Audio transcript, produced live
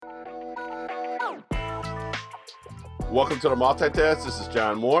Welcome to the MultiTask. This is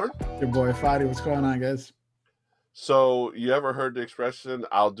John Moore. Your boy Fadi, what's going on, guys? So, you ever heard the expression,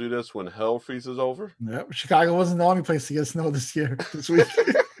 I'll do this when hell freezes over? Yep. Chicago wasn't the only place to get snow this week.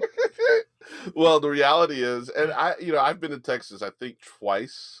 Well, the reality is, and I've been to Texas, I think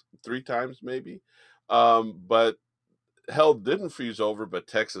twice, 3 times maybe. But hell didn't freeze over, but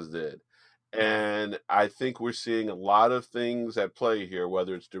Texas did. And I think we're seeing a lot of things at play here,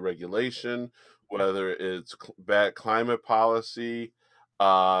 whether it's deregulation, whether it's bad climate policy,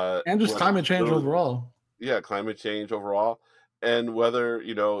 And just whether climate it's change literally, overall. climate change overall, and whether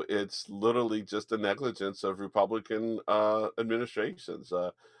it's literally just the negligence of Republican administrations.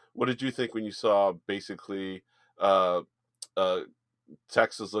 What did you think when you saw basically uh, uh,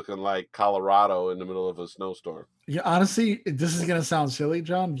 Texas looking like Colorado in the middle of a snowstorm? Yeah, honestly, this is gonna sound silly,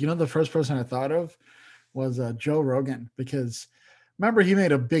 John. The first person I thought of was Joe Rogan, because remember he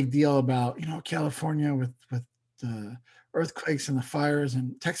made a big deal about California with the earthquakes and the fires,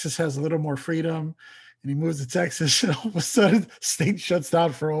 and Texas has a little more freedom, and he moves to Texas, and all of a sudden, state shuts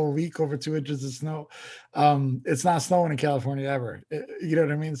down for a whole week over 2 inches of snow. It's not snowing in California ever. You know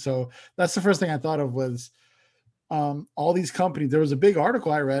what I mean? So that's the first thing I thought of was all these companies. There was a big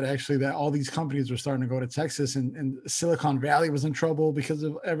article I read actually that all these companies were starting to go to Texas, and Silicon Valley was in trouble because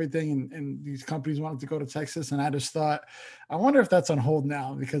of everything, and these companies wanted to go to Texas. And I just thought, I wonder if that's on hold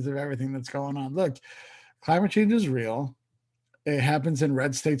now because of everything that's going on. Look, climate change is real. It happens in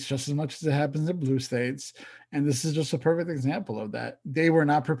red states just as much as it happens in blue states. And this is just a perfect example of that. They were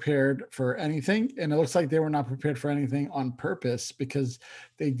not prepared for anything. And it looks like they were not prepared for anything on purpose because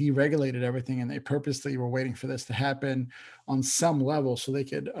they deregulated everything, and they purposely were waiting for this to happen on some level so they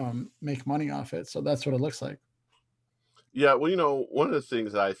could make money off it. So that's what it looks like. Yeah, well, one of the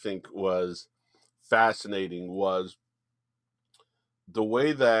things that I think was fascinating was the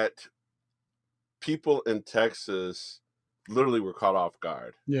way that people in Texas literally were caught off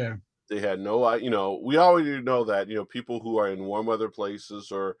guard. Yeah. They had we already know that, people who are in warm weather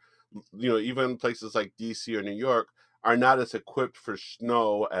places or, even places like DC or New York are not as equipped for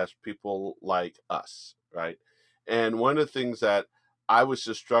snow as people like us, right? And one of the things that I was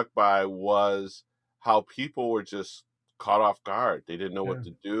just struck by was how people were just caught off guard. They didn't know Yeah. what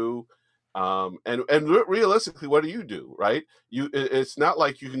to do. And realistically, what do, right? It's not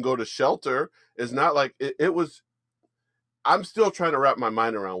like you can go to shelter. It's not like it was. I'm still trying to wrap my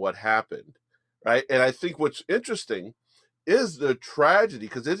mind around what happened, right? And I think what's interesting is the tragedy,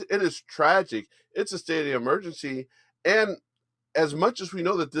 because it is tragic. It's a state of emergency. And as much as we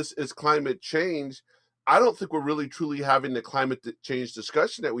know that this is climate change, I don't think we're really truly having the climate change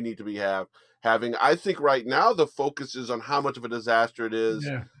discussion that we need to be having. I think right now the focus is on how much of a disaster it is,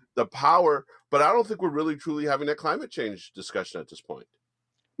 Yeah. the power, but I don't think we're really truly having that climate change discussion at this point.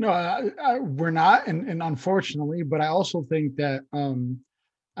 No, we're not, and unfortunately, but I also think that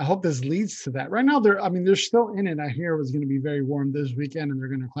I hope this leads to that. Right now, they're still in it. I hear it was going to be very warm this weekend, and they're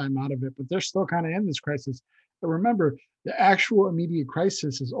going to climb out of it, but they're still kind of in this crisis. But remember, the actual immediate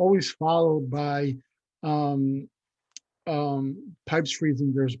crisis is always followed by um, pipes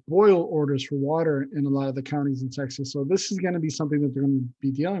freezing. There's boil orders for water in a lot of the counties in Texas. So this is going to be something that they're going to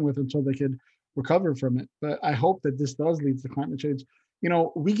be dealing with until they could recover from it. But I hope that this does lead to climate change.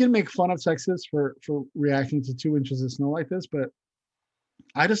 We can make fun of Texas for reacting to 2 inches of snow like this, but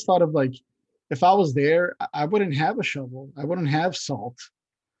I just thought of, like, if I was there, I wouldn't have a shovel. I wouldn't have salt.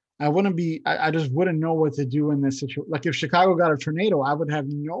 I wouldn't be, I just wouldn't know what to do in this situation. Like if Chicago got a tornado, I would have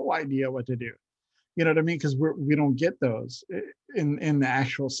no idea what to do. You know what I mean? Because we don't get those in the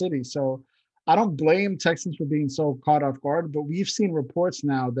actual city. So I don't blame Texans for being so caught off guard, but we've seen reports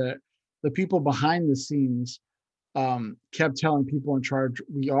now that the people behind the scenes kept telling people in charge,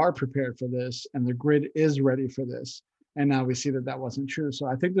 we are prepared for this and the grid is ready for this. And now we see that that wasn't true. So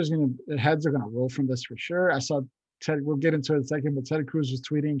I think the heads are going to roll from this for sure. I saw we'll get into it in a second, but Ted Cruz was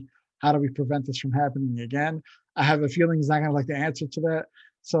tweeting, how do we prevent this from happening again? I have a feeling he's not going to like the answer to that.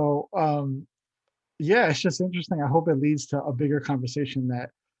 So yeah, it's just interesting. I hope it leads to a bigger conversation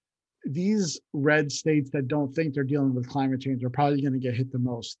that these red states that don't think they're dealing with climate change are probably going to get hit the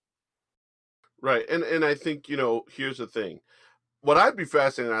most. Right. And I think, here's the thing. What I'd be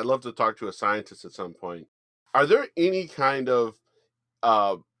fascinated, I'd love to talk to a scientist at some point. Are there any kind of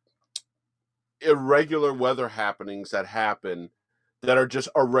irregular weather happenings that happen that are just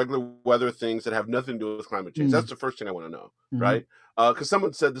irregular weather things that have nothing to do with climate change? That's the first thing I want to know, right? Because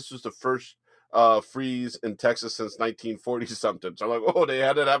someone said this was the first freeze in Texas since 1940 something. So I'm like, oh, they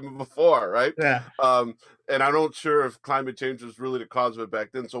had it happen before, right? Yeah. Um, and I'm not sure if climate change was really the cause of it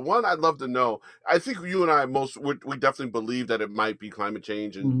back then. So one, I'd love to know. I think you and I we definitely believe that it might be climate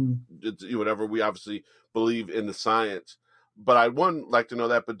change, and Mhm. it's, whatever. We obviously believe in the science, but I one like to know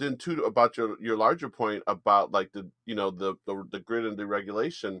that. But then two, about your larger point about like the grid and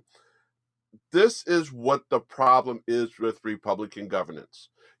deregulation. This is what the problem is with Republican governance.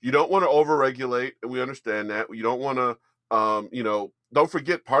 You don't want to overregulate, and we understand that. You don't want to, don't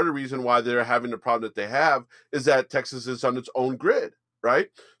forget part of the reason why they're having the problem that they have is that Texas is on its own grid, right?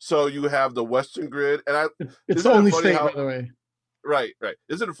 So you have the Western grid, and It's the isn't it only funny state, by how the way. right, right.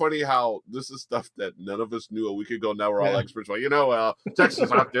 Isn't it funny how this is stuff that none of us knew a week ago? Now we're all Yeah. experts. Well,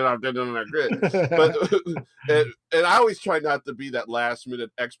 Texas out there on our grid. But and I always try not to be that last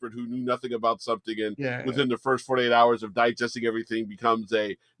minute expert who knew nothing about something, and Yeah. within the first 48 hours of digesting everything becomes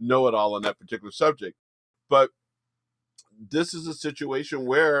a know it all on that particular subject. But this is a situation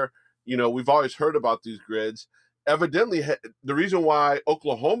where we've always heard about these grids. Evidently, the reason why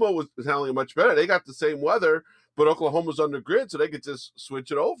Oklahoma was handling much better, they got the same weather, but Oklahoma's on the grid, so they could just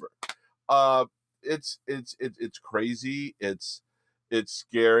switch it over. Uh, it's crazy. It's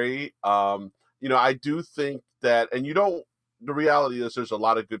scary. I do think that, and you don't. The reality is, there's a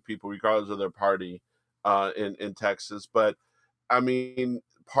lot of good people, regardless of their party, in Texas. But I mean,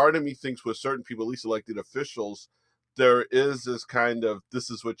 part of me thinks with certain people, at least elected officials, there is this kind of this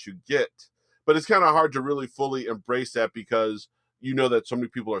is what you get. But it's kind of hard to really fully embrace that because that so many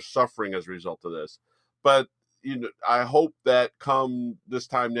people are suffering as a result of this. But I hope that come this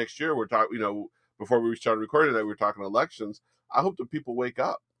time next year, we're talking, before we started recording that, we were talking elections. I hope that people wake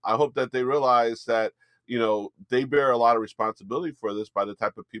up. I hope that they realize that, they bear a lot of responsibility for this by the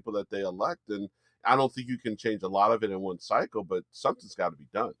type of people that they elect. And I don't think you can change a lot of it in one cycle, but something's got to be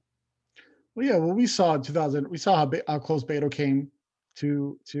done. Well, yeah. Well, we saw in 2000. We saw how close Beto came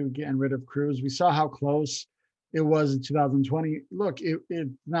to getting rid of Cruz. We saw how close it was in 2020. Look, it's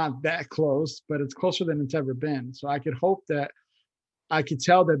not that close, but it's closer than it's ever been. So I could hope that I could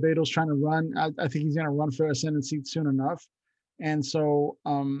tell that Beto's trying to run. I think he's going to run for a Senate seat soon enough, and so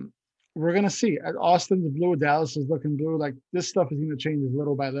we're going to see. Austin's blue, Dallas is looking blue. Like this stuff is going to change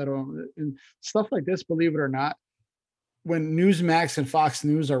little by little, and stuff like this. Believe it or not, when Newsmax and Fox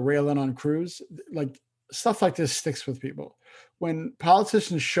News are railing on Cruz, like stuff like this sticks with people. When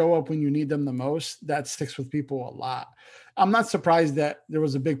politicians show up when you need them the most, that sticks with people a lot. I'm not surprised that there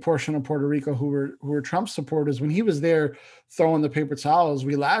was a big portion of Puerto Rico who were Trump supporters. When he was there throwing the paper towels,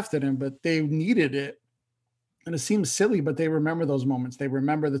 we laughed at him, but they needed it. And it seems silly, but they remember those moments. They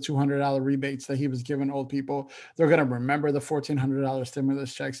remember the $200 rebates that he was giving old people. They're going to remember the $1,400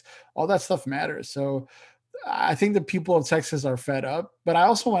 stimulus checks. All that stuff matters. So I think the people of Texas are fed up. But I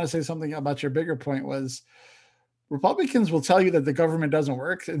also want to say something about your bigger point was Republicans will tell you that the government doesn't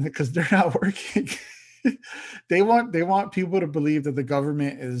work because they're not working. They want people to believe that the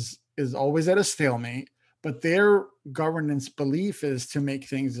government is always at a stalemate, but their governance belief is to make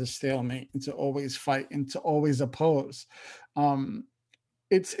things a stalemate and to always fight and to always oppose. Um,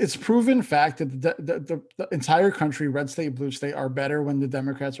 it's proven fact that the entire country, red state, blue state, are better when the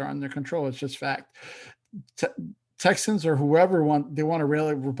Democrats are under control. It's just fact. Te- Texans or whoever want to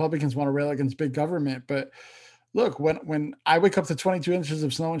rail, Republicans want to rail against big government, but look, when I wake up to 22 inches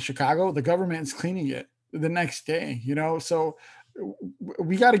of snow in Chicago, the government is cleaning it the next day, So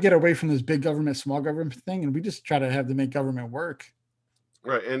we got to get away from this big government, small government thing, and we just try to have to make government work.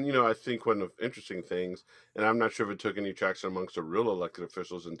 Right. And, I think one of the interesting things, and I'm not sure if it took any traction amongst the real elected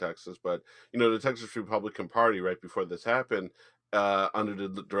officials in Texas, but, the Texas Republican Party, right before this happened, under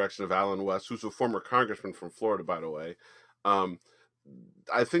the direction of Alan West, who's a former congressman from Florida, by the way, um,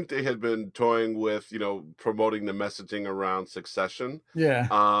 I think they had been toying with, promoting the messaging around succession, Yeah,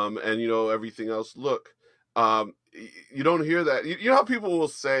 and, everything else. Look, you don't hear that. You know how people will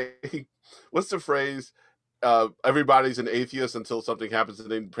say, what's the phrase? Everybody's an atheist until something happens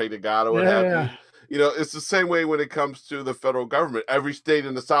and they pray to God or what yeah, have you. yeah. It's the same way when it comes to the federal government. Every state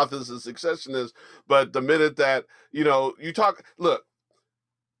in the South is a secessionist, but the minute that, you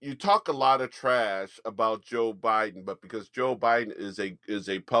talk a lot of trash about Joe Biden, but because Joe Biden is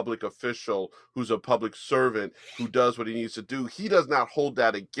a public official who's a public servant who does what he needs to do, he does not hold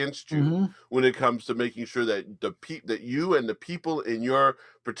that against you Hmm. when it comes to making sure that that you and the people in your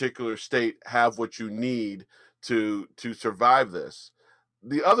particular state have what you need to survive this.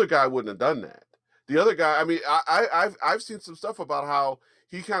 The other guy wouldn't have done that. The other guy, I mean, I've seen some stuff about how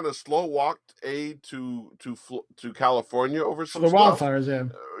he kind of slow walked aid to California over For some the stuff, wildfires, yeah.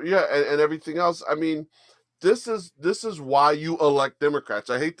 yeah, and everything else. I mean, this is why you elect Democrats.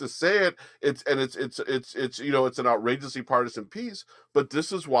 I hate to say it. It's it's an outrageously partisan piece, but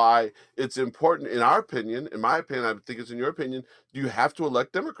this is why it's important, in our opinion, in my opinion, I think it's in your opinion, you have to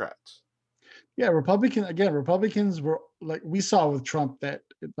elect Democrats. Yeah, Republicans were like we saw with Trump that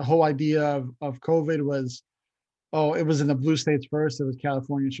the whole idea of COVID was, oh, it was in the blue states first. It was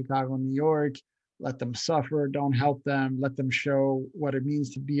California, Chicago, and New York. Let them suffer. Don't help them. Let them show what it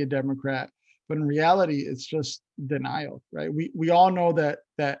means to be a Democrat. But in reality, it's just denial, right? We all know that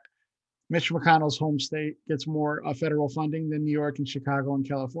Mitch McConnell's home state gets more federal funding than New York and Chicago and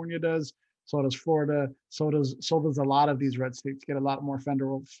California does. So does Florida. So does a lot of these red states get a lot more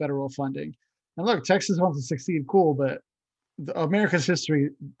federal funding. And look, Texas wants to succeed, cool, but America's history,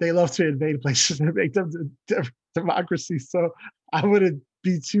 they love to invade places and make them democracies. So I wouldn't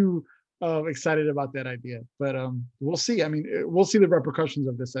be too excited about that idea. But we'll see. I mean, we'll see the repercussions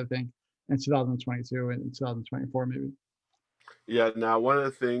of this, I think, in 2022 and in 2024, maybe. Yeah. Now, one of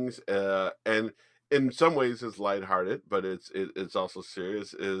the things, and in some ways, it's lighthearted, but it's also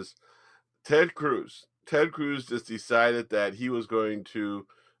serious. Is Ted Cruz? Ted Cruz just decided that he was going to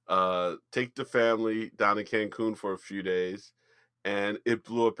take the family down to Cancun for a few days, and it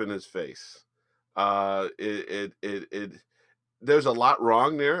blew up in his face. It there's a lot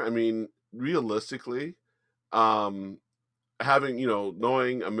wrong there. I mean, realistically, um, having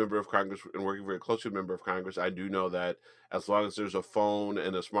knowing a member of Congress and working very closely with a member of Congress, I do know that as long as there's a phone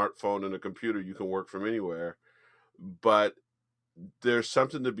and a smartphone and a computer, you can work from anywhere. But there's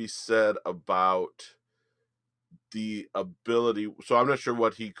something to be said about the ability. So I'm not sure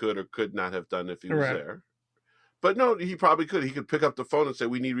what he could or could not have done if he was Right. there. But no, he probably could. He could pick up the phone and say,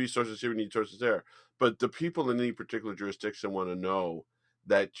 "We need resources here. We need resources there." But the people in any particular jurisdiction want to know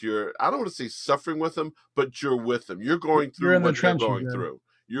that you're. I don't want to say suffering with them, but you're with them. You're going You're through in the what they're trenches, going yeah. through.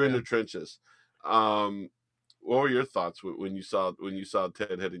 You're in Yeah. the trenches. Um, what were your thoughts when you saw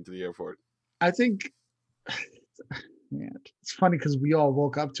Ted heading to the airport? I think, man, it's funny because we all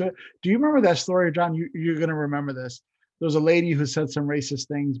woke up to it. Do you remember that story, John? You're gonna remember this. There was a lady who said some racist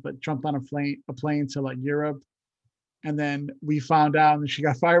things, but jumped on a plane to like Europe, and then we found out, and she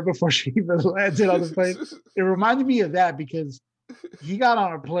got fired before she even landed on the plane. It reminded me of that because he got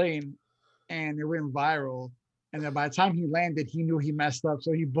on a plane and it went viral, and then by the time he landed, he knew he messed up,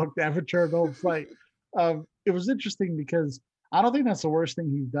 so he booked that return home flight. It was interesting because I don't think that's the worst thing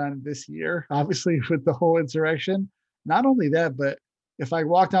he's done this year. Obviously, with the whole insurrection. Not only that, but if I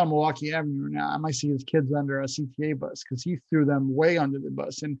walk down Milwaukee Avenue now, I might see his kids under a CTA bus because he threw them way under the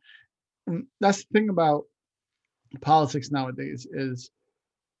bus. And that's the thing about politics nowadays is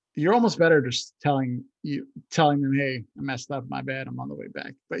you're almost better just telling them, hey, I messed up, my bad, I'm on the way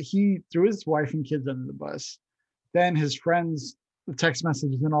back. But he threw his wife and kids under the bus. Then his friends, the text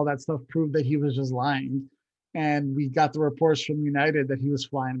messages and all that stuff proved that he was just lying. And we got the reports from United that he was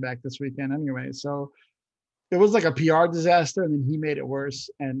flying back this weekend anyway. So it was like a PR disaster, and then he made it worse.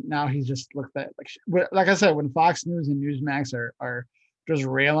 And now he's just looked at like I said, when Fox News and Newsmax are just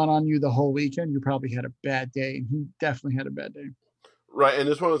railing on you the whole weekend, you probably had a bad day, and he definitely had a bad day. Right, and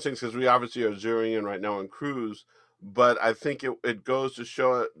it's one of those things because we obviously are zeroing in right now on Cruz, but I think it goes to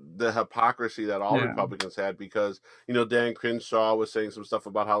show the hypocrisy that all Yeah, Republicans had because Dan Crenshaw was saying some stuff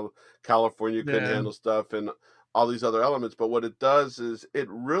about how California couldn't yeah. handle stuff and all these other elements. But what it does is it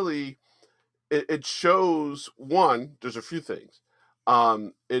really it shows one. There's a few things.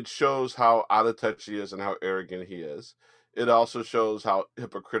 It shows how out of touch he is and how arrogant he is. It also shows how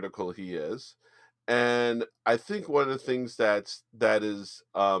hypocritical he is, and I think one of the things that is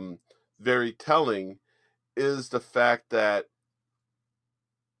very telling is the fact that,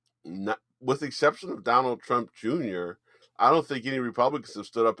 not, with the exception of Donald Trump Jr., I don't think any Republicans have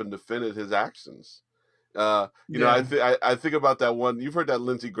stood up and defended his actions. Yeah. I think about that one. You've heard that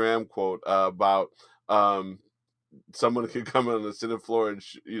Lindsey Graham quote about um, someone could come on the Senate floor and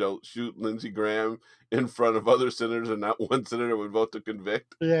shoot Lindsey Graham in front of other senators, and not one senator would vote to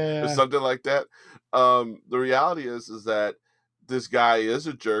convict, or Yeah. something like that. The reality is that this guy is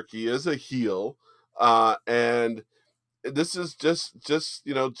a jerk. He is a heel, and this is just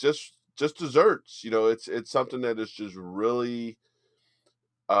desserts. It's something that is just really.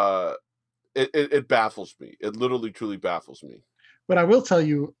 Uh, it baffles me. It literally, truly baffles me. But I will tell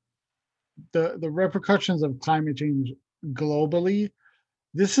you the repercussions of climate change globally,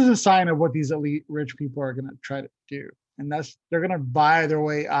 this is a sign of what these elite rich people are going to try to do. And that's they're going to buy their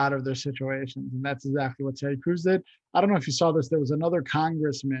way out of their situations. And that's exactly what Ted Cruz did. I don't know if you saw this. There was another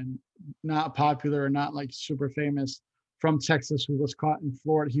congressman, not popular or not like super famous, from Texas who was caught in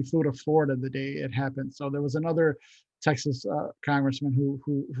Florida. He flew to Florida the day it happened. So there was another Texas congressman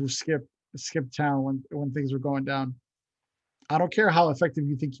who skipped skip town when things were going down. I don't care how effective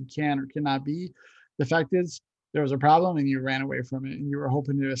you think you can or cannot be. The fact is, there was a problem and you ran away from it and you were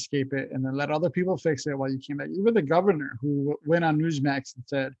hoping to escape it and then let other people fix it while you came back. You were the governor who went on Newsmax and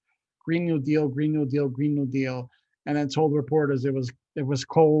said, "Green New Deal, Green New Deal, Green New Deal," and then told reporters it was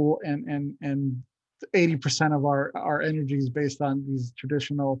coal and 80% of our energy is based on these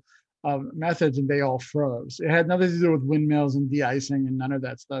traditional methods, and they all froze. It had nothing to do with windmills and de-icing and none of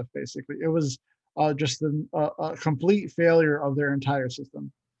that stuff. Basically, it was just a complete failure of their entire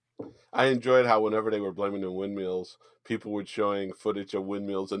system. I enjoyed how whenever they were blaming the windmills, people were showing footage of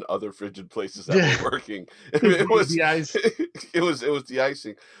windmills in other frigid places that were Yeah, working. I mean, it was the ice. it was the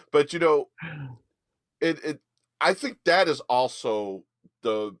icing. But it I think that is also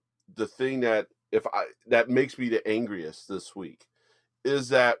the the thing that makes me the angriest this week is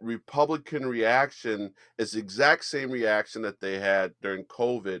that Republican reaction is the exact same reaction that they had during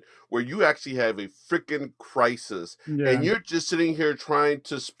COVID, where you actually have a freaking crisis Yeah. and you're just sitting here trying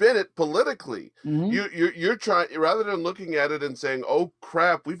to spin it politically. Hmm. You're trying rather than looking at it and saying, "Oh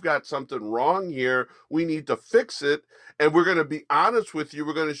crap, we've got something wrong here. We need to fix it, and we're going to be honest with you.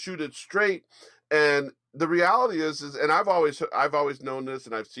 We're going to shoot it straight." And the reality is, and I've always known this,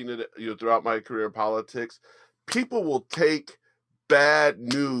 and I've seen it, throughout my career in politics. People will take bad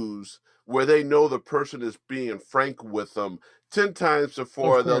news where they know the person is being frank with them 10 times Of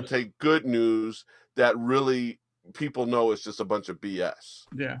before they'll course. take good news that really people know is just a bunch of BS.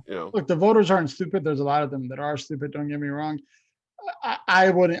 Yeah. You know, Look, the voters aren't stupid. There's a lot of them that are stupid. Don't get me wrong. I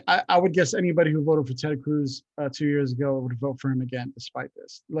wouldn't. I would guess anybody who voted for Ted Cruz 2 years ago would vote for him again, despite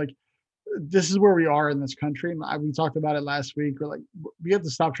this. Like, this is where we are in this country. We talked about it last week. We're like, we have to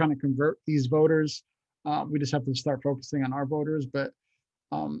stop trying to convert these voters. We just have to start focusing on our voters. But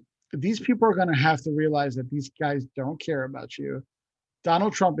um, these people are going to have to realize that these guys don't care about you.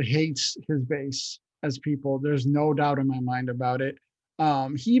 Donald Trump hates his base as people. There's no doubt in my mind about it.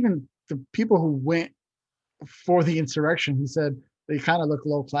 He even the people who went for the insurrection, he said they kind of look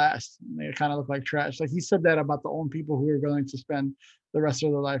low class. They kind of look like trash. Like, he said that about the own people who are willing to spend the rest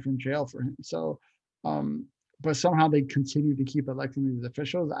of their life in jail for him. So, um, but somehow they continue to keep electing these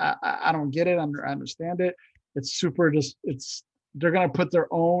officials. I don't get it. I understand it. It's super. Just it's they're gonna put their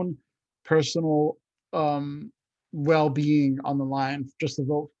own personal well-being on the line just to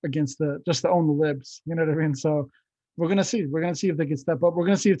vote against just to own the libs. You know what I mean? So we're gonna see. We're gonna see if they can step up. We're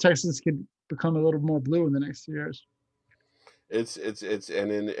gonna see if Texas can become a little more blue in the next 2 years. and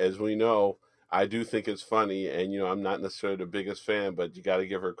then as we know, I do think it's funny, and I'm not necessarily the biggest fan, but you got to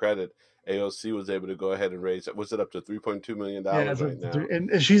give her credit. AOC was able to go ahead and raise it. Was it up to Yeah, $3.2 million right now?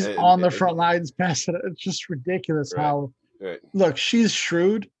 and she's And, on the front lines passing it. It's just ridiculous right, how right. look, she's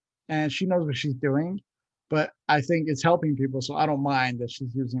shrewd and she knows what she's doing, but I think it's helping people. So I don't mind that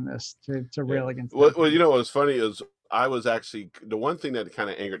she's using this to Yeah. rail against Well, Ted well, Cruz. what's funny is I was actually the one thing that kind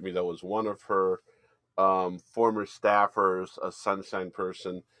of angered me though was one of her former staffers, a sunshine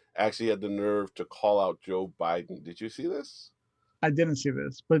person, actually had the nerve to call out Joe Biden. Did you see this? I didn't see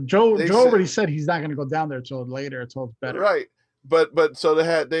this, but Joe They Joe said already said he's not going to go down there till later, till it's better. right, but so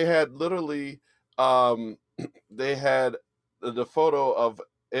they had literally um, they had the photo of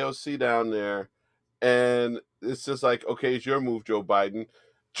AOC down there, and it's just like, okay, it's your move, Joe Biden.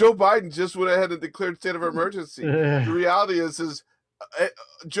 Joe Biden just went ahead and declared state of emergency. The reality is uh,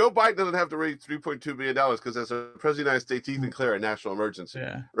 Joe Biden doesn't have to raise $3.2 billion because as a president of the United States, he can declare a national emergency,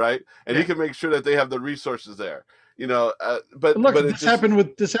 Yeah, right? And he yeah. can make sure that they have the resources there. But look, But it just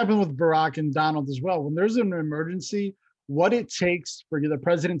this happened with Barack and Donald as well. When there's an emergency, what it takes for the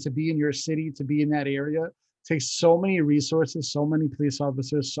president to be in your city, to be in that area, takes so many resources, so many police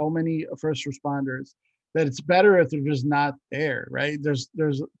officers, so many first responders that it's better if they're just not there, right? There's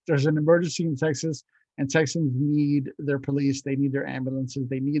an emergency in Texas, and Texans need their police, they need their ambulances,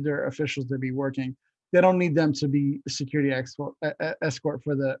 they need their officials to be working. They don't need them to be security escort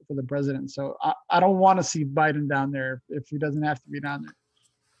for the president. So I don't want to see Biden down there if he doesn't have to be down there.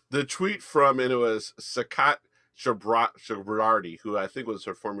 the tweet from it was Sakat Shabrardi, who I think was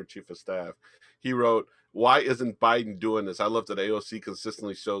her former chief of staff. He wrote, "Why isn't Biden doing this? I love that AOC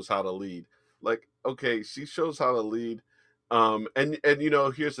consistently shows how to lead." Like, okay, she shows how to lead. And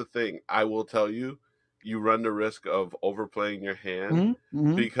here's the thing. I will tell you, you run the risk of overplaying your hand Mm-hmm,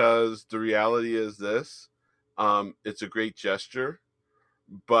 mm-hmm. because the reality is this. It's a great gesture,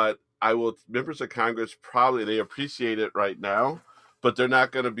 but I will members of Congress probably they appreciate it right now, but they're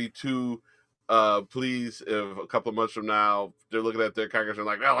not going to be too please, if a couple of months from now they're looking at their congressman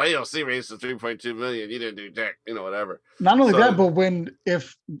like, oh, AOC raised to 3.2 million, you didn't do jack, whatever. Not only that, So, but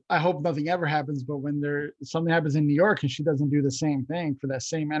if I hope nothing ever happens, but when something happens in New York and she doesn't do the same thing for that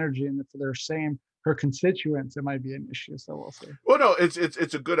same energy and for her constituents, it might be an issue. So we'll see. well, no, it's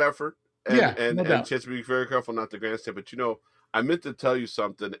a good effort, and Yeah, and no and doubt. she has to be very careful not to grandstand. But I meant to tell you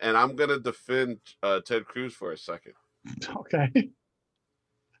something, and I'm gonna defend Ted Cruz for a second. Okay.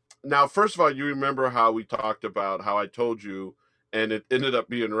 Now, first of all, you remember how we talked about how I told you, and it ended up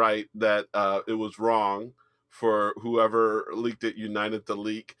being right, that it was wrong for whoever leaked it, United to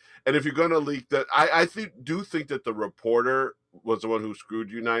leak. And if you're going to leak that, I do think that the reporter was the one who screwed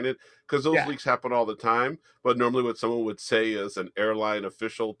United, because those Yeah. leaks happen all the time. But normally, what someone would say is an airline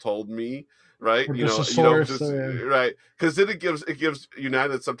official told me, right? Or just a source. Just So yeah. right, because then it gives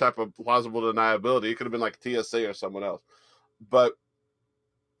United some type of plausible deniability. It could have been like TSA or someone else, but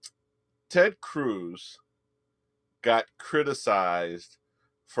Ted Cruz got criticized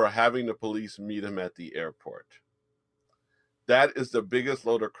for having the police meet him at the airport. That is the biggest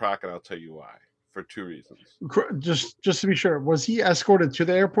load of crock, and I'll tell you why. For two reasons. Just to be sure, was he escorted to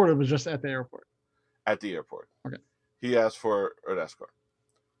the airport or was just at the airport? At the airport. Okay. He asked for an escort.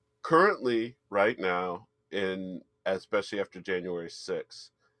 Currently, right now, especially after January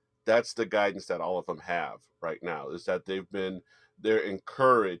 6th, that's the guidance that all of them have right now, is that they're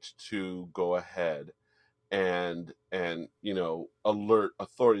encouraged to go ahead and alert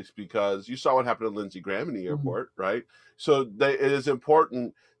authorities, because you saw what happened to Lindsey Graham in the airport, right? So it is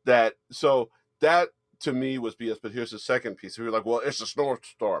important that to me was BS. But here's the second piece. We were like, well, it's a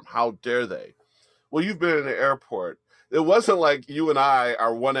snowstorm. How dare they? Well, you've been in an airport. It wasn't like you and I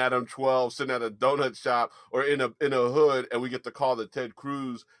are one Adam 12 sitting at a donut shop or in a hood and we get the call that Ted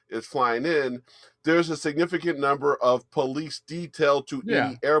Cruz is flying in. There's a significant number of police detailed to Yeah.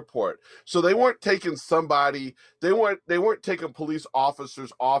 any airport. So they weren't taking they weren't taking police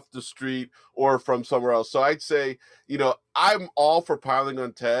officers off the street or from somewhere else. So I'd say, I'm all for piling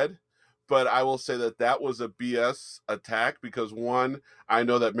on Ted, but I will say that was a BS attack, because one, I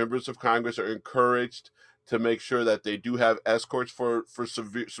know that members of Congress are encouraged to make sure that they do have escorts for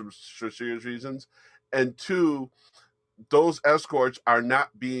serious reasons, and two, those escorts are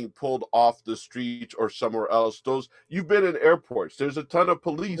not being pulled off the street or somewhere else. You've been in airports. There's a ton of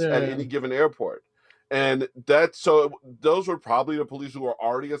police at Yeah. any given airport, and those were probably the police who were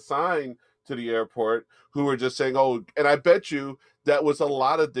already assigned to the airport, who were just saying, "Oh," and I bet you that was a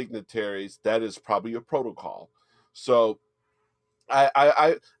lot of dignitaries. That is probably a protocol. So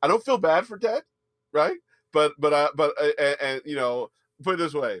I don't feel bad for Ted, right? And put it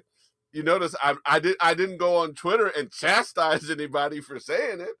this way, you notice I didn't go on Twitter and chastise anybody for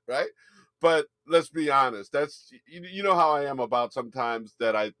saying it, right? But let's be honest, that's how I am about sometimes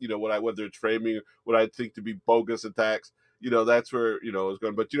that whether it's framing what I think to be bogus attacks, that's where it's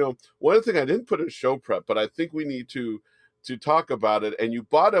going. But one thing I didn't put in show prep, but I think we need to talk about it, and you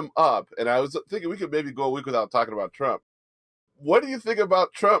brought him up, and I was thinking we could maybe go a week without talking about Trump. What do you think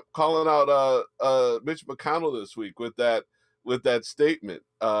about Trump calling out Mitch McConnell this week with that statement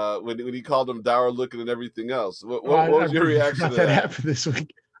when he called him dour looking and everything else? What I was your reaction forgot to that that? happened this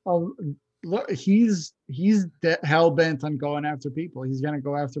week. Look, he's hell bent on going after people. He's going to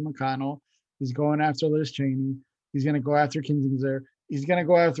go after McConnell. He's going after Liz Cheney. He's going to go after Kinzinger. He's going to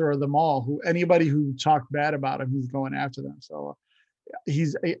go after them all. Anybody who talked bad about him, he's going after them. So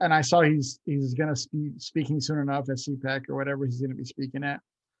and I saw he's going to be speaking soon enough at CPAC or whatever he's going to be speaking at.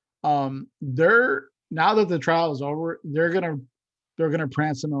 They're now that the trial is over, they're gonna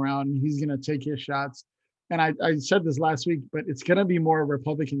prance him around and he's gonna take his shots. And I said this last week, but it's gonna be more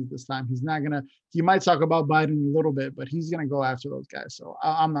Republicans this time. He might talk about Biden a little bit, but he's gonna go after those guys. So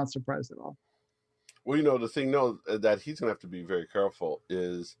I'm not surprised at all. Well, the thing that he's gonna have to be very careful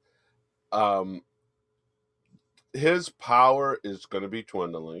is um his power is gonna be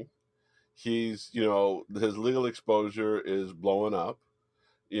dwindling. He's his legal exposure is blowing up,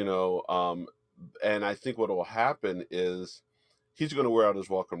 you know, and I think what will happen is he's going to wear out his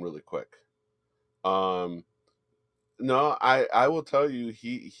welcome really quick. Um, no, I will tell you,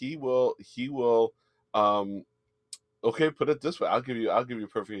 he will. Um, okay, put it this way, I'll give you a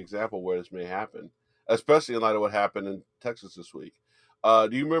perfect example where this may happen, especially in light of what happened in Texas this week. Do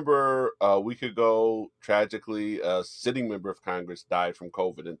you remember a week ago, tragically, a sitting member of Congress died from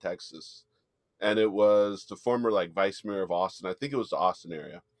COVID in Texas, and it was the former vice mayor of Austin. I think it was the Austin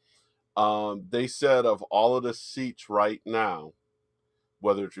area. They said of all of the seats right now,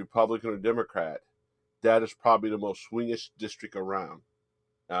 whether it's Republican or Democrat, that is probably the most swingish district around,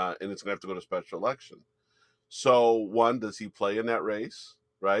 and it's going to have to go to special election. So, one, does he play in that race,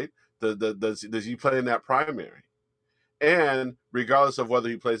 right? Does he play in that primary? And regardless of whether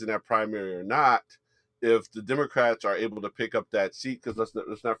he plays in that primary or not, if the Democrats are able to pick up that seat, because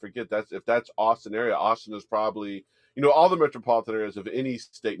let's not forget if that's Austin area, Austin is probably, all the metropolitan areas of any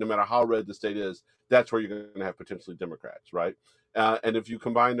state, no matter how red the state is, that's where you're going to have potentially Democrats, right? And if you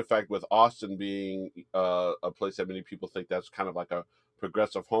combine the fact with Austin being a place that many people think that's kind of like a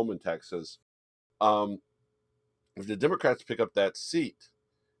progressive home in Texas, um, if the Democrats pick up that seat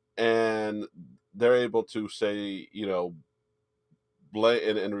and they're able to say, and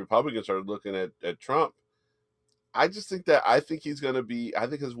the Republicans are looking at Trump, I think he's going to be. I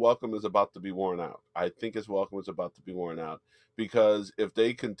think his welcome is about to be worn out. I think his welcome is about to be worn out because if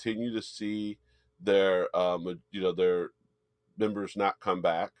they continue to see their members not come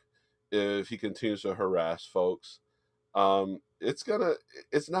back, if he continues to harass folks,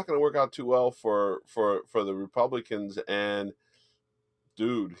 it's not gonna work out too well for the Republicans. And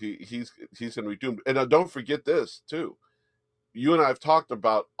dude, he's gonna be doomed. And don't forget this too. You and I have talked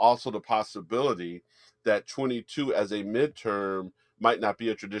about also the possibility that 22 as a midterm might not be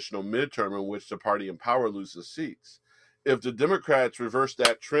a traditional midterm in which the party in power loses seats. If the Democrats reverse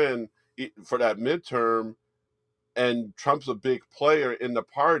that trend for that midterm and Trump's a big player in the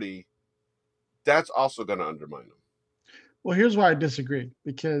party, that's also going to undermine him. Well, here's why I disagree,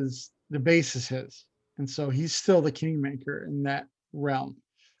 because the base is his. And so he's still the kingmaker in that realm.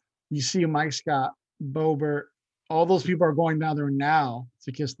 You see Mike Scott, Boebert, all those people are going down there now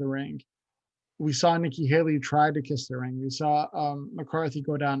to kiss the ring. We saw Nikki Haley try to kiss the ring. We saw McCarthy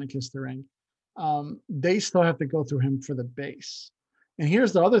go down and kiss the ring. They still have to go through him for the base. And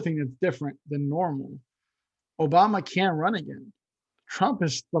here's the other thing that's different than normal. Obama can run again. Trump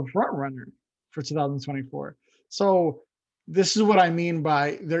is the front runner for 2024. So this is what I mean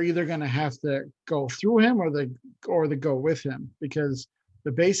by they're either going to have to go through him or they go with him, because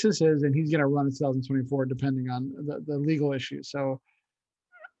the basis is, and he's going to run in 2024 depending on the legal issues. So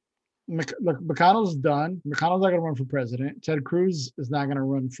look, McConnell's done. McConnell's not going to run for president. Ted Cruz is not going to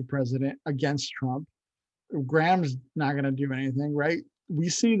run for president against Trump. Graham's not going to do anything, right? We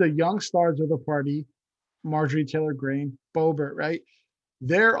see the young stars of the party, Marjorie Taylor Greene, Boebert, right?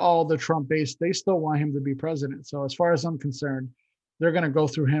 They're all the Trump base. They still want him to be president. So as far as I'm concerned, they're going to go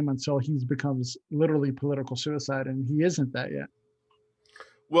through him until he becomes literally political suicide, and he isn't that yet.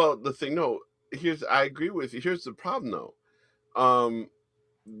 Well, the thing, I agree with you. Here's the problem, though.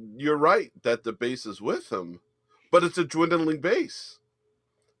 You're right that the base is with him, but it's a dwindling base.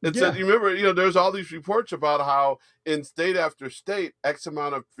 You remember, there's all these reports about how in state after state, X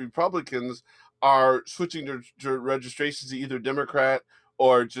amount of Republicans are switching their registrations to either Democrat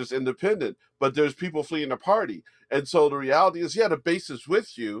or just independent. But there's people fleeing the party. And so the reality is, the base is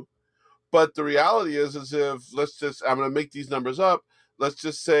with you. But the reality is if, I'm going to make these numbers up. Let's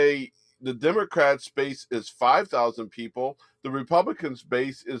just say the Democrats' base is 5,000 people. The Republicans'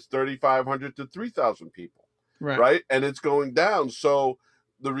 base is 3,500 to 3,000 people. Right? And it's going down. So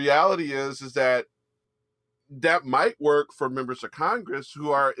the reality is that might work for members of Congress who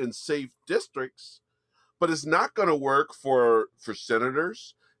are in safe districts, but it's not going to work for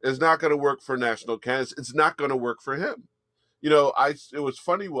senators. It's not going to work for national candidates. It's not going to work for him. It was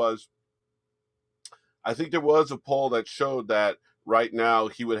funny I think there was a poll that showed that right now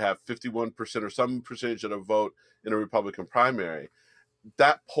he would have 51% or some percentage of the vote in a Republican primary.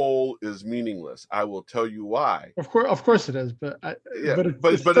 That poll is meaningless. I will tell you why. Of course it is, but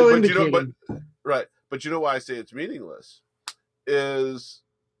it's still indicating. Right. But you know why I say it's meaningless is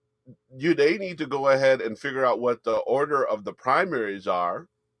they need to go ahead and figure out what the order of the primaries are,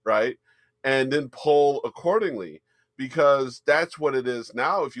 right? And then poll accordingly, because that's what it is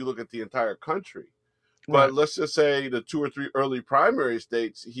now if you look at the entire country. But let's just say the 2 or 3 early primary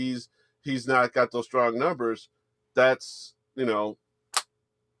states, he's not got those strong numbers. That's,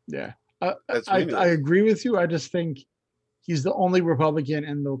 Yeah. I agree with you. I just think he's the only Republican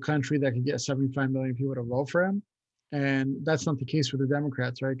in the country that can get 75 million people to vote for him. And that's not the case for the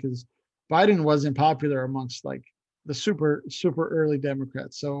Democrats, right? Because Biden wasn't popular amongst like the super, super early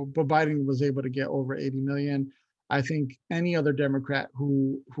Democrats. So, but Biden was able to get over 80 million. I think any other Democrat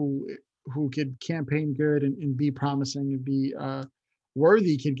who could campaign good and be promising and be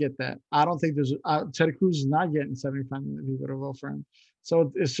worthy could get that. I don't think there's Ted Cruz is not getting 75 million people to vote for him.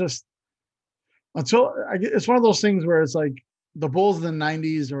 So it's just it's one of those things where it's like the Bulls in the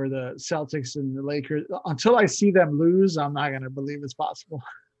 90s or the Celtics and the Lakers. Until I see them lose, I'm not going to believe it's possible.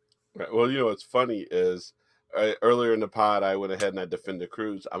 Right. Well, what's funny is earlier in the pod, I went ahead and I defended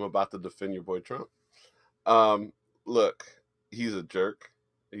Cruz. I'm about to defend your boy Trump. Look, he's a jerk.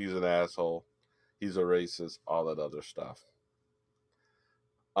 He's an asshole. He's a racist, all that other stuff.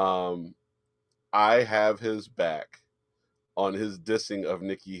 Um, I have his back on his dissing of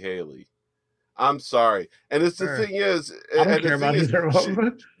Nikki Haley. I'm sorry, and it's the Sure. thing is, I don't and the care thing about is, either of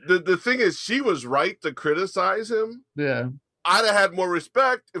them. the thing is, she was right to criticize him. Yeah. I'd have had more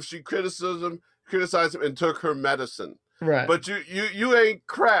respect if she criticized him and took her medicine. Right. But you ain't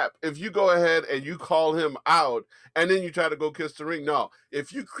crap if you go ahead and you call him out and then you try to go kiss the ring. No,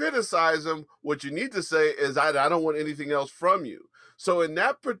 if you criticize him, what you need to say is I don't want anything else from you. So in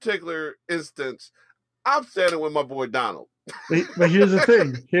that particular instance, I'm standing with my boy Donald. But here's the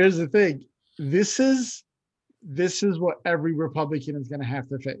thing. Here's the thing. This is what every Republican is going to have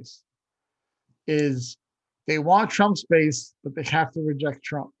to face. Is they want Trump's base, but they have to reject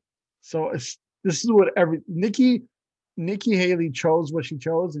Trump. So this is what every Nikki Haley chose what she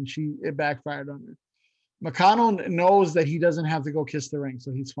chose, and it backfired on her. McConnell knows that he doesn't have to go kiss the ring,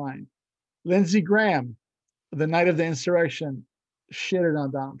 so he's fine. Lindsey Graham, the night of the insurrection, shitted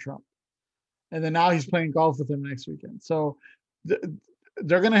on Donald Trump, and then now he's playing golf with him next weekend. So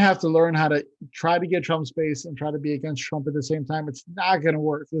they're going to have to learn how to try to get Trump's base and try to be against Trump at the same time. It's not going to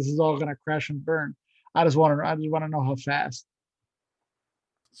work. This is all going to crash and burn. I just want to know how fast.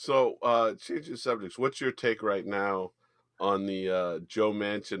 So, changing subjects, what's your take right now on the Joe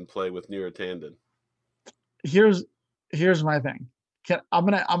Manchin play with Neera Tanden? Here's my thing. I'm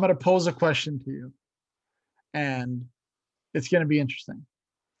gonna pose a question to you, and it's gonna be interesting.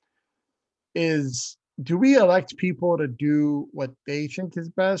 Do we elect people to do what they think is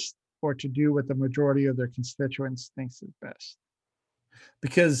best, or to do what the majority of their constituents thinks is best?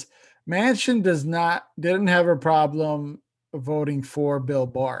 Because Manchin didn't have a problem voting for Bill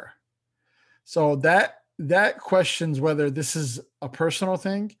Barr. So that questions whether this is a personal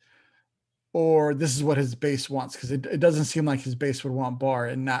thing or this is what his base wants, because it doesn't seem like his base would want Barr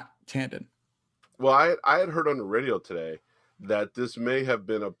and not Tanden. Well, I had heard on the radio today that this may have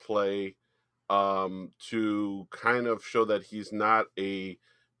been a play to kind of show that he's not a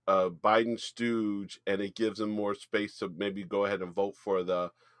Biden stooge, and it gives him more space to maybe go ahead and vote for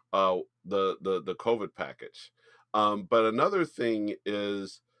the COVID package. But another thing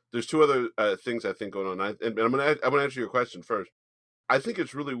is there's two other things I think going on. And I'm gonna answer your question first. I think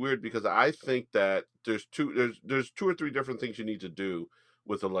it's really weird because I think that there's two or three different things you need to do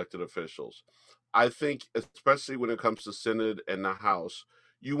with elected officials. I think especially when it comes to Senate and the House,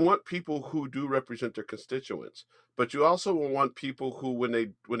 you want people who do represent their constituents, but you also want people who when they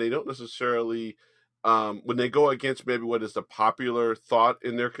don't necessarily when they go against maybe what is the popular thought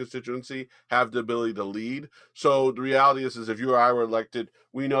in their constituency, have the ability to lead. So the reality is if you or I were elected,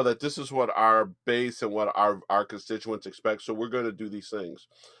 we know that this is what our base and what our constituents expect. So we're going to do these things.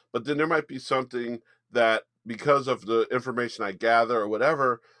 But then there might be something that because of the information I gather or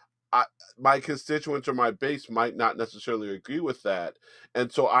whatever, my constituents or my base might not necessarily agree with that.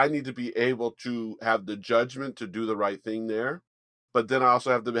 And so I need to be able to have the judgment to do the right thing there. But then I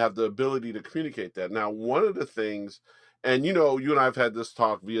also have to have the ability to communicate that. Now, one of the things, and you and I have had this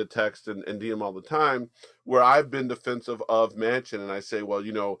talk via text and DM all the time, where I've been defensive of Manchin, and I say, well,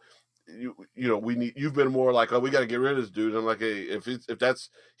 you've been more like, oh, we got to get rid of this dude. And I'm like, hey, if he's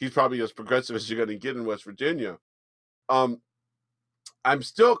probably as progressive as you're going to get in West Virginia. I'm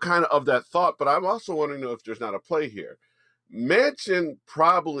still kind of that thought, but I'm also wondering if there's not a play here. Manchin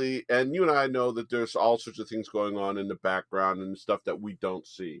probably, and you and I know that there's all sorts of things going on in the background and stuff that we don't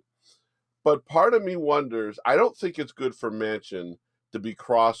see. But part of me wonders, I don't think it's good for Manchin to be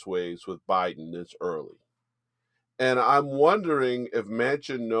crossways with Biden this early. And I'm wondering if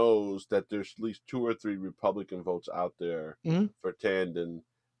Manchin knows that there's at least 2 or 3 Republican votes out there for Tanden,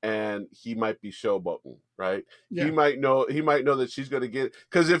 and he might be showboating, right? Yeah. He might know that she's going to get,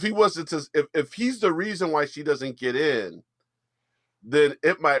 because if he wasn't, if he's the reason why she doesn't get in, then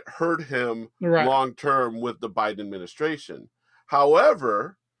it might hurt him long term with the Biden administration.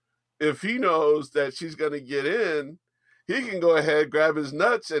 However, if he knows that she's going to get in, he can go ahead, grab his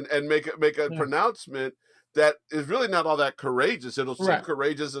nuts, and make a pronouncement that is really not all that courageous. It'll seem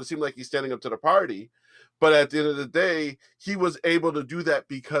courageous. It'll seem like he's standing up to the party. But at the end of the day, he was able to do that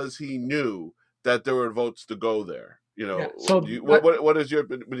because he knew that there were votes to go there. So what has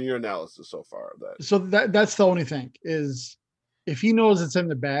been your analysis so far of that? So that's the only thing is, if he knows it's in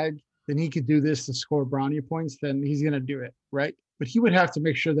the bag, then he could do this to score brownie points. Then he's going to do it, right? But he would have to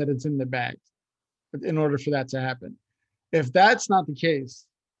make sure that it's in the bag in order for that to happen. If that's not the case,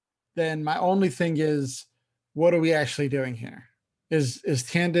 then my only thing is, what are we actually doing here? Is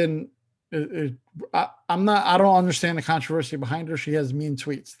Tanden? I don't understand the controversy behind her. She has mean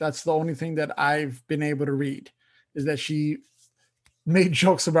tweets. That's the only thing that I've been able to read, is that she made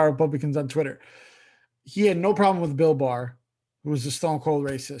jokes about Republicans on Twitter. He had no problem with Bill Barr. who's a stone cold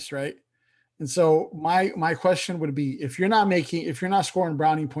racist, right? And so my question would be, if you're not scoring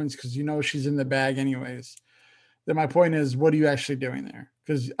brownie points because you know she's in the bag anyways, then my point is, what are you actually doing there?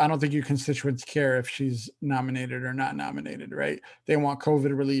 Because I don't think your constituents care if she's nominated or not nominated, right? They want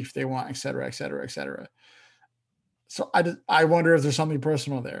COVID relief, they want et cetera, et cetera, et cetera. So I wonder if there's something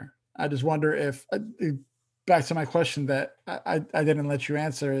personal there. I just wonder if back to my question that I didn't let you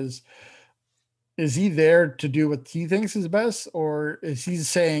answer is he there to do what he thinks is best, or is he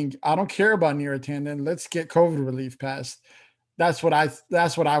saying, I don't care about near attendant, let's get COVID relief passed? That's what I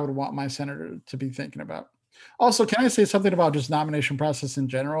would want my senator to be thinking about. Also, can I say something about just nomination process in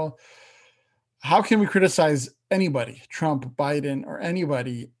general? How can we criticize anybody, Trump, Biden, or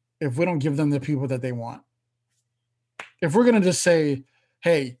anybody, if we don't give them the people that they want? If we're gonna just say,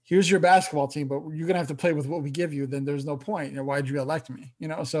 hey, here's your basketball team, but you're gonna have to play with what we give you, then there's no point. Why'd you elect me?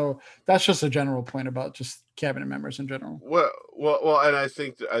 So that's just a general point about just cabinet members in general. And I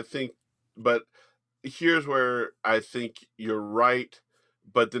think, but here's where I think you're right,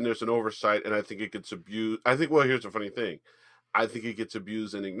 but then there's an oversight, and I think it gets abused. I think, well, here's the funny thing. I think it gets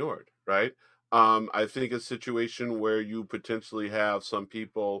abused and ignored, right? I think a situation where you potentially have some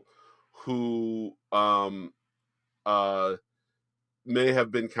people who uh, may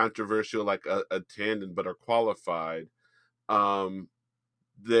have been controversial, like a tandem, but are qualified, um,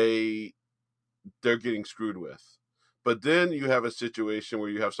 they they're getting screwed with. But then you have a situation where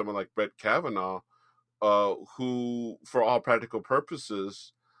you have someone like Brett Kavanaugh, who, for all practical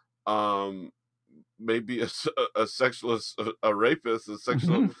purposes, um, maybe a sexualist, a rapist, a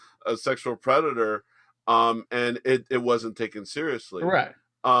sexual predator, and it wasn't taken seriously. Right.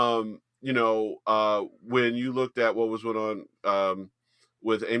 When you looked at what was going on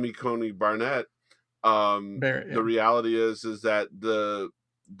with Amy Coney Barnett, Barrett, the yeah. reality is that the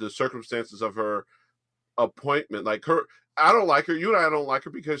circumstances of her appointment, like her, I don't like her. You and I don't like her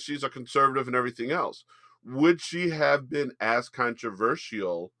because she's a conservative and everything else. Would she have been as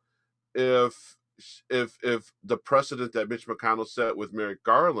controversial if if the precedent that Mitch McConnell set with Merrick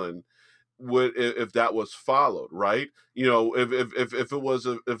Garland, would, if that was followed, right? If it was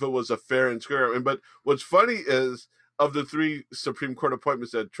a fair and square. But what's funny is, of the three Supreme Court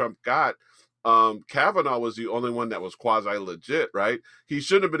appointments that Trump got, Kavanaugh was the only one that was quasi legit, right? He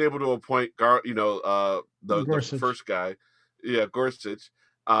shouldn't have been able to appoint the Gorsuch. first guy, yeah, Gorsuch,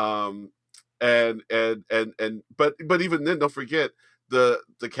 but even then, don't forget, the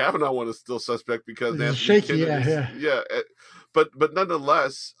Kavanaugh one is still suspect because It's Anthony shaky, yeah, Kennedy's, yeah. yeah, but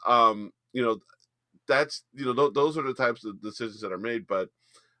nonetheless, those are the types of decisions that are made. But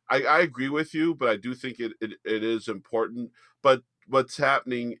I agree with you, but I do think it is important. But what's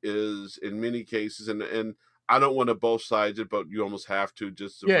happening is, in many cases, and I don't want to both sides it, but you almost have to,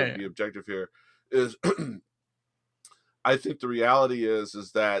 just to Yeah, be objective here, is I think the reality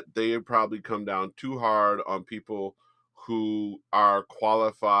is that they probably come down too hard on people who are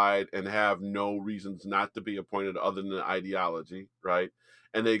qualified and have no reasons not to be appointed other than ideology, right?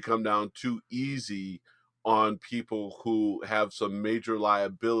 And they come down too easy on people who have some major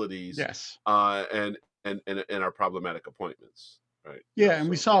liabilities, yes. and are problematic appointments, right? Yeah, and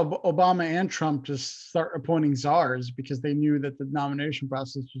we So saw Obama and Trump just start appointing czars because they knew that the nomination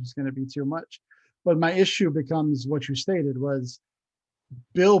process was going to be too much. But my issue becomes what you stated was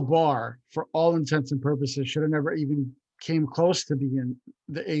Bill Barr, for all intents and purposes, should have never even came close to being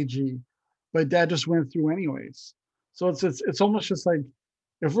the AG, but that just went through anyways. So it's almost just like,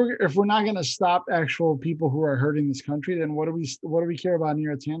 if we're not going to stop actual people who are hurting this country, then what do we care about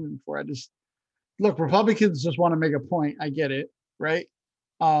near attendant for? I just look, Republicans just want to make a point. I get it, right?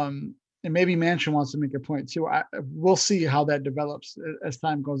 And maybe Manchin wants to make a point too. We'll see how that develops as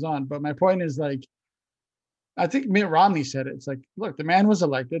time goes on. But my point is, like, I think Mitt Romney said it. It's like, look, the man was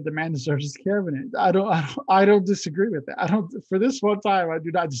elected. The man deserves his cabinet. I don't disagree with that. I don't. For this one time, I do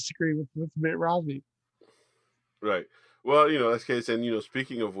not disagree with Mitt Romney. right. Well, that's the case. And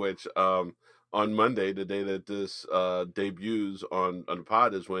speaking of which, on Monday, the day that this debuts on the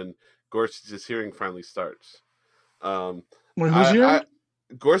pod, is when Gorsuch's hearing finally starts. Um, Wait, who's I, hearing? I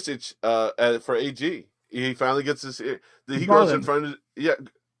Gorsuch, for AG, he finally gets his. He goes in Garland. front of, yeah,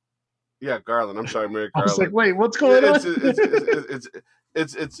 Garland. I'm sorry, Merrick I was like, Garland. wait, what's going It's on? it's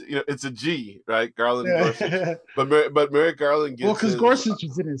it's it's it's a G, right? Garland, Gorsuch, Yeah. but Merrick Garland Well, gets because his, Gorsuch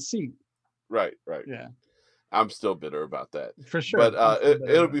is in his seat. right, right. Yeah, I'm still bitter about that, for but sure. I'm still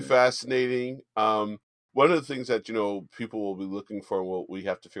better it'll about be it. fascinating. One of the things that people will be looking for, and what we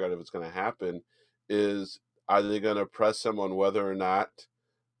have to figure out if it's going to happen, is, are they going to press him on whether or not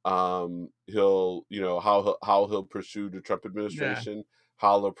he'll how he'll pursue the Trump Yeah. administration,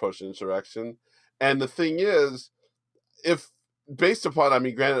 how he'll approach insurrection. And the thing is, if based upon, I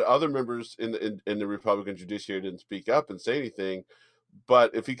mean, granted, other members in the Republican judiciary didn't speak up and say anything,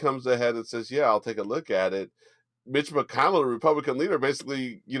 but if he comes ahead and says, "Yeah, I'll take a look at it," Mitch McConnell, the Republican leader,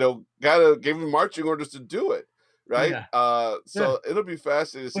 basically, gave him marching orders to do it, right? Yeah, yeah. So it'll be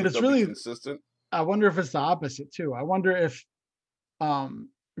fascinating to see But if it's they'll be really, consistent. I wonder if it's the opposite too. I wonder if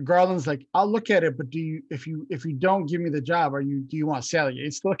Garland's like, I'll look at it, but if you don't give me the job, do you want Sally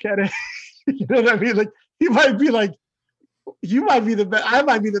Yates to look at it? You know what I mean? Like he might be like, you might be the best, I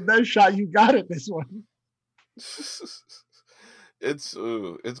might be the best shot you got at this one. It's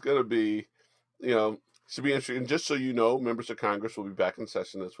gonna be, should be interesting. And just so you know, members of Congress will be back in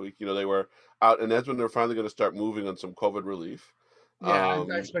session this week. They were out, and that's when they're finally going to start moving on some COVID relief. Yeah, I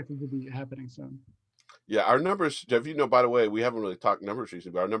Um, expect it to be happening soon. yeah, our numbers, Jeff. By the way, we haven't really talked numbers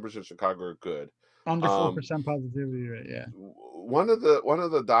recently, but our numbers in Chicago are good. Under four Um, percent positivity rate. Yeah. one of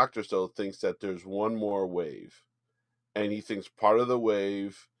the doctors though thinks that there's one more wave, and he thinks part of the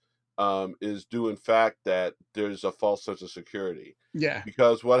wave is due in fact that there's a false sense of security, Yeah.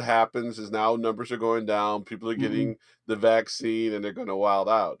 because what happens is now numbers are going down, people are Hmm. getting the vaccine, and they're going to wild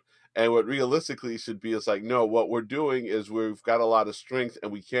out. And what realistically should be is like, no, what we're doing is we've got a lot of strength,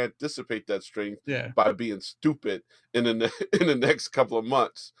 and we can't dissipate that strength Yeah. by being stupid in in the next couple of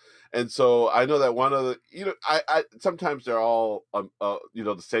months. And so I know that one of the, I sometimes they're all,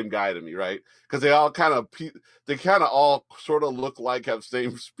 the same guy to me, right? Because they kind of all sort of look like, have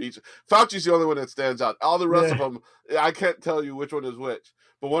same speech. Fauci's the only one that stands out. All the rest of Yeah. them, I can't tell you which one is which.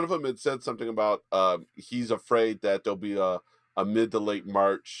 But one of them had said something about he's afraid that there'll be a mid to late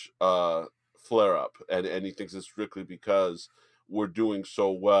March flare up, and he thinks it's strictly because we're doing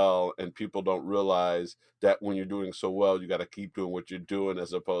so well, and people don't realize that when you're doing so well, you got to keep doing what you're doing,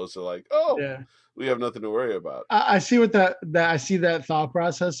 as opposed to like, oh, Yeah. we have nothing to worry about. I see what that I see that thought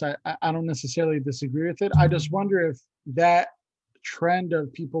process. I don't necessarily disagree with it. I just wonder if that trend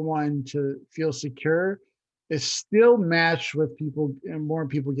of people wanting to feel secure is still matched with people and more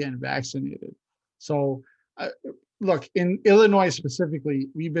people getting vaccinated. So, uh, look, in Illinois specifically,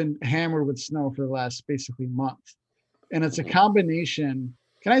 we've been hammered with snow for the last basically month, and it's a Mhm. combination.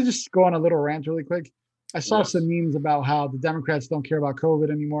 Can I just go on a little rant really quick? I saw some Yes. memes about how the Democrats don't care about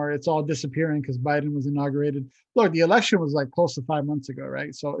COVID anymore. It's all disappearing because Biden was inaugurated. Look, the election was like close to 5 months ago,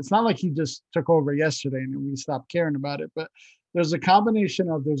 right? So it's not like he just took over yesterday and we stopped caring about it. But there's a combination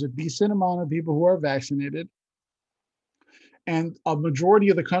of there's a decent amount of people who are vaccinated, and a majority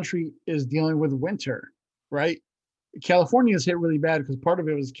of the country is dealing with winter, right? California is hit really bad because part of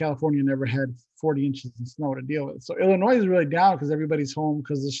it was California never had 40 inches of snow to deal with. So Illinois is really down because everybody's home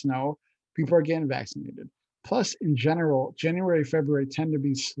because of snow. People are getting vaccinated. Plus, in general, January, February tend to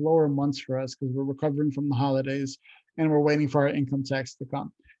be slower months for us because we're recovering from the holidays and we're waiting for our income tax to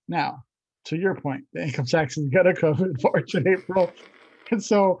come. Now, to your point, the income tax is going to come in March and April. And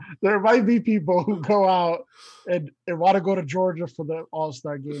so there might be people who go out and want to go to Georgia for the All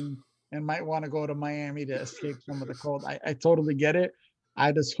Star game and might want to go to Miami to escape some of the cold. I totally get it.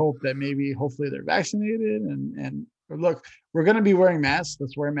 I just hope that maybe, hopefully, they're vaccinated and look, we're going to be wearing masks.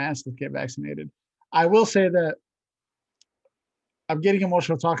 Let's wear masks. Let's get vaccinated. I will say that I'm getting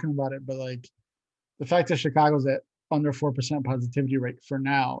emotional talking about it, but like the fact that Chicago's at under 4% positivity rate for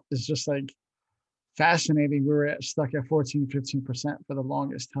now is just like fascinating. We were stuck at 14, 15% for the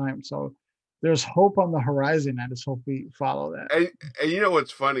longest time. So there's hope on the horizon. I just hope we follow that. And you know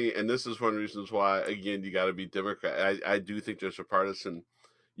what's funny, and this is one of the reasons why, again, you got to be Democrat. I do think there's a partisan.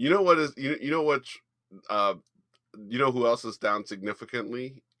 You know what is you know what's uh you know who else is down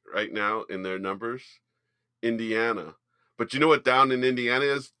significantly right now in their numbers? Indiana. But you know what down in Indiana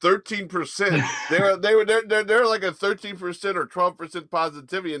is? 13%. They're like a 13% or 12%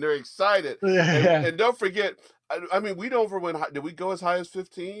 positivity, and they're excited. And Yeah. and don't forget, I mean, we don't ever went high. Did we go as high as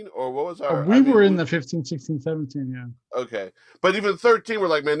 15, or what was our? We I were mean, in the 15, 16, 17. okay, but even 13, we're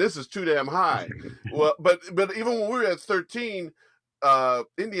like, man, this is too damn high. Well, but even when we were at 13,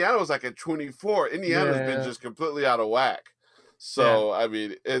 Indiana was like at 24. Indiana's been Yeah. just completely out of whack. Yeah. So I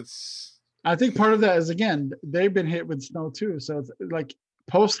mean, it's I think part of that is, again, they've been hit with snow too. So it's like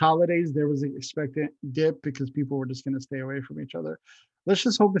post holidays, there was an expected dip because people were just going to stay away from each other. Let's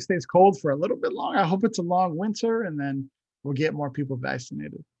just hope it stays cold for a little bit longer. I hope it's a long winter and then we'll get more people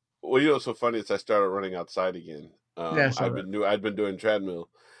vaccinated. well, what's so funny is I started running outside again. Yeah, I saw that. I'd been doing treadmill,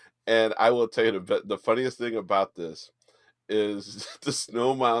 and I will tell you the funniest thing about this is the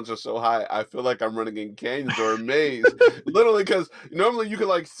snow mounds are so high. I feel like I'm running in canyons or a maze, literally, because normally you can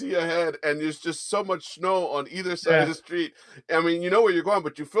like see ahead, and there's just so much snow on either side of Yeah. the street. I mean, you know where you're going,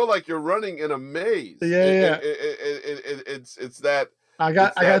 but you feel like you're running in a maze. Yeah. Yeah. It's that.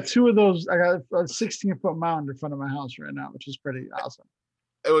 It's I got that. two of those. I got a 16-foot mound in front of my house right now, which is pretty awesome.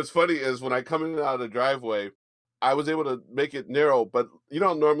 It was funny is when I come in and out of the driveway, I was able to make it narrow, but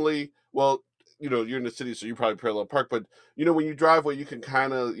normally, well, you're in the city, so you probably parallel park, but when you driveway, you can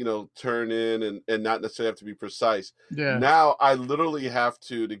kind of, turn in and not necessarily have to be precise. Yeah, Now I literally have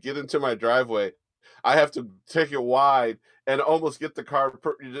to get into my driveway, I have to take it wide and almost get the car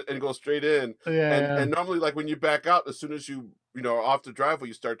and go straight in. yeah, And normally, like when you back out, as soon as are off the driveway,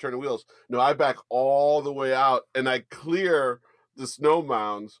 you start turning wheels. No, I back all the way out and I clear the snow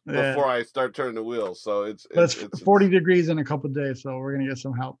mounds yeah. before I start turning the wheels. So it's But it's it's it's, 40 it's degrees in a couple of days, so we're gonna get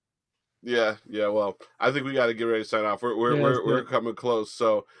some help. yeah. Well, I think we got to get ready to sign off. We're we're Yeah, that's we're, we're it. coming close.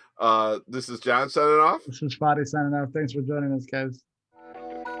 So this is John signing off. This is Spotty signing off. Thanks for joining us, guys.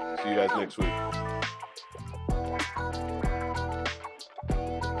 See you guys next week.